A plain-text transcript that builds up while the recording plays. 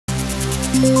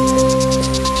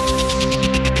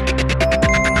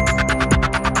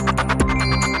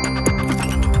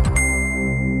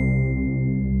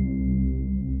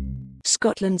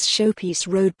Scotland's showpiece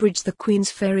road bridge, the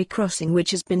Queensferry Crossing,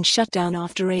 which has been shut down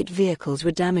after 8 vehicles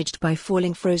were damaged by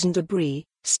falling frozen debris,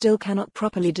 still cannot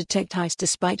properly detect ice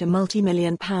despite a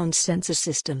multi-million-pound sensor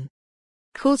system.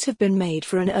 Calls have been made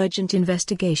for an urgent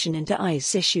investigation into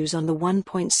ice issues on the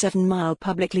 1.7-mile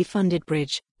publicly funded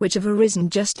bridge, which have arisen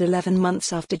just 11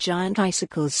 months after giant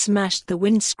icicles smashed the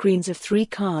windscreens of 3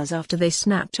 cars after they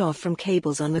snapped off from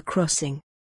cables on the crossing.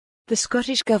 The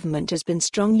Scottish Government has been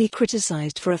strongly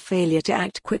criticised for a failure to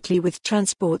act quickly, with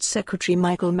Transport Secretary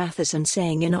Michael Matheson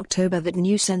saying in October that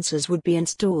new sensors would be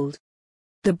installed.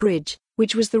 The bridge,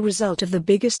 which was the result of the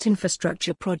biggest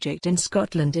infrastructure project in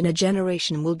Scotland in a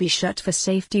generation, will be shut for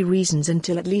safety reasons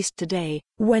until at least today,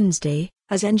 Wednesday,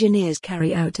 as engineers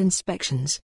carry out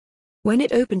inspections. When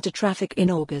it opened to traffic in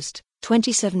August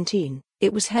 2017,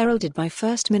 it was heralded by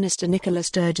First Minister Nicola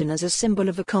Sturgeon as a symbol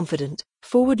of a confident,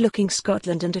 forward-looking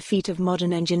Scotland and a feat of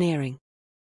modern engineering.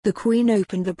 The Queen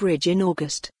opened the bridge in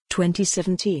August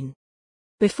 2017.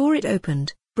 Before it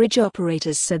opened, bridge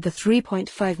operators said the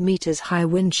 3.5 meters high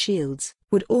windshields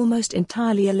would almost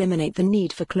entirely eliminate the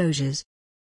need for closures.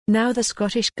 Now the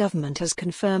Scottish Government has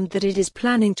confirmed that it is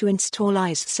planning to install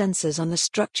ice sensors on the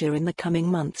structure in the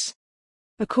coming months.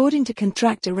 According to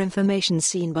contractor information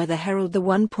seen by the Herald, the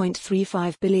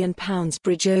 £1.35 billion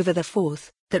bridge over the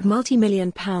Forth, that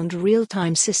multi-million-pound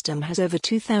real-time system has over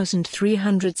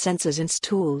 2,300 sensors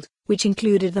installed, which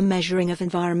included the measuring of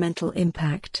environmental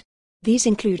impact. These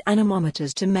include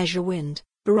anemometers to measure wind,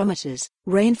 barometers,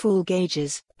 rainfall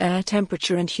gauges, air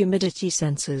temperature and humidity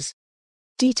sensors.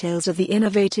 Details of the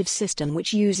innovative system,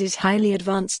 which uses highly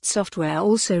advanced software,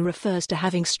 also refers to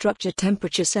having structure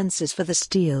temperature sensors for the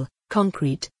steel,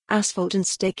 concrete, asphalt and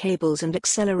stay cables, and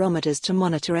accelerometers to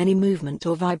monitor any movement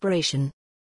or vibration.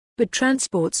 But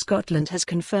Transport Scotland has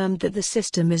confirmed that the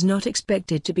system is not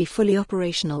expected to be fully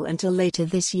operational until later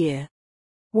this year.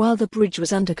 While the bridge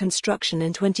was under construction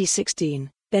in 2016,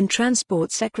 then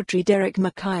Transport Secretary Derek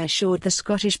Mackay assured the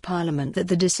Scottish Parliament that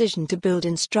the decision to build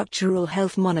in structural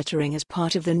health monitoring as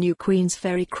part of the new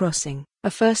Queensferry Crossing,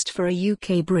 a first for a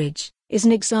UK bridge, is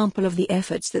an example of the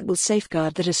efforts that will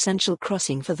safeguard that essential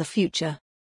crossing for the future.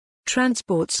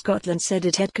 Transport Scotland said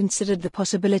it had considered the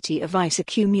possibility of ice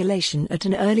accumulation at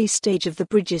an early stage of the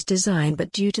bridge's design,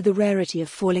 but due to the rarity of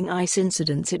falling ice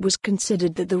incidents, it was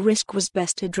considered that the risk was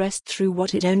best addressed through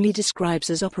what it only describes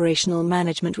as operational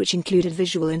management, which included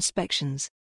visual inspections.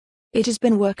 It has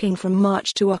been working from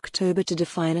March to October to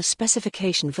define a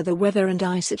specification for the weather and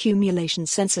ice accumulation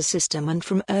sensor system, and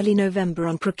from early November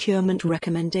on procurement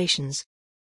recommendations.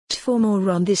 For more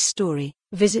on this story,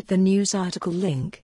 visit the news article link.